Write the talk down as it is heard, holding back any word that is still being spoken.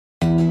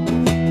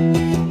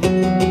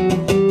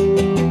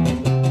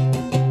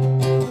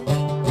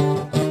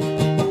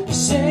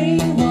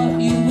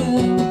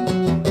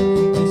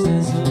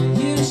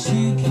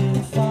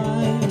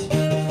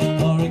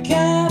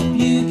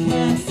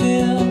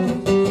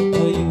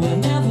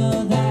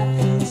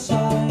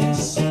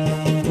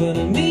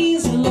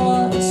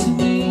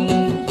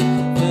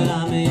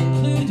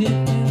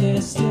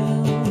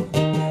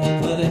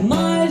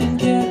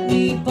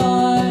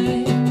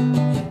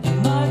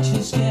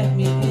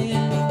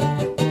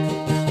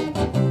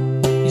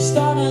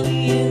on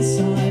the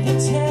inside and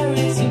tear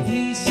it to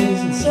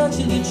pieces in search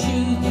of the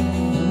truth.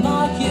 And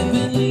Mark you've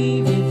been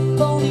leaving,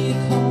 if only you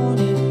caught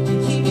him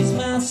and keep his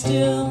mouth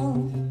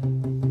still.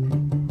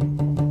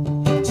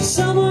 To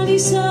someone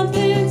he's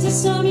something, to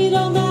some you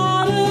don't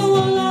matter.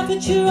 Won't laugh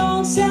at your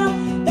own self,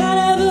 that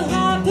ever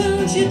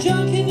happens. You're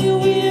drunk and you're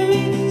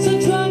weary, so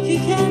drunk you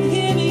can't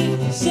hear me.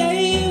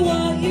 Say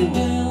what you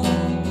will.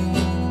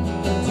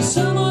 To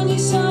someone you're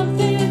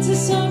something, to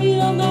some you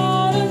don't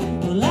matter.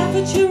 Won't laugh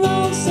at your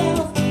own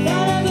self,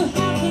 that ever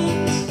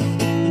happens.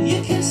 And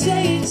you can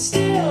say it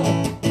still,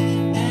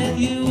 and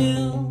you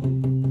will.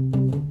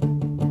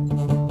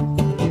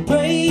 A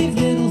brave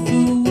little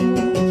fool,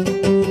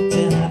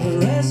 to have a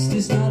rest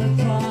is not a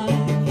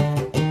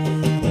crime,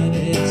 but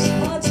it's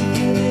hard to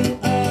give it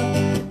up.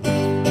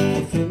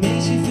 If it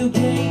makes you feel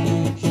great,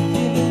 you can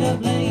give it up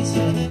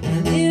later.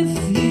 And if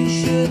you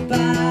should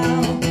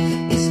bow,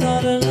 it's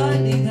not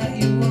unlikely that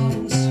you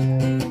won't.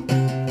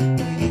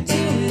 You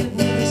do it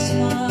with a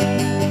smile,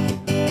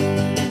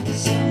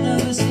 some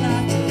nervous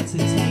laughter to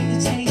take the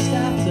taste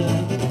after.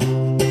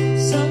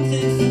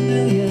 Something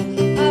familiar,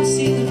 I've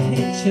seen the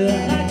picture,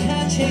 and I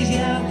can't change the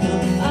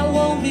outcome. I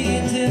won't be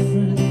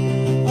indifferent,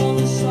 on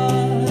the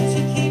side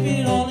to keep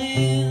it all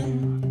in.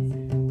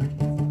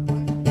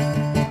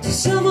 To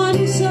someone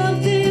who's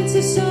something,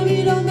 to some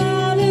you don't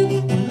matter.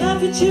 Don't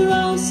laugh at your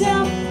own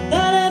self,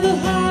 that ever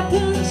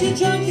happens. You're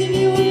drunk and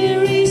you're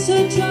weary,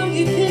 so drunk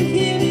you can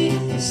hear me.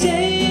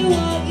 Say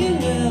what you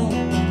will.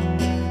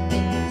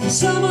 To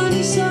someone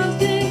who's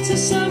something, to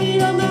some you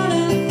don't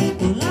matter.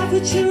 Don't laugh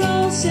at your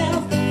own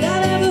self,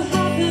 that ever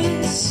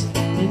happens.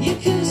 And you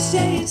can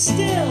say it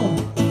still,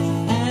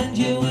 and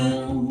you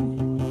will.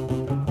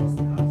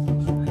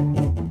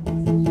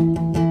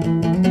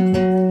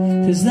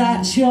 'Cause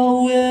that's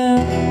your will.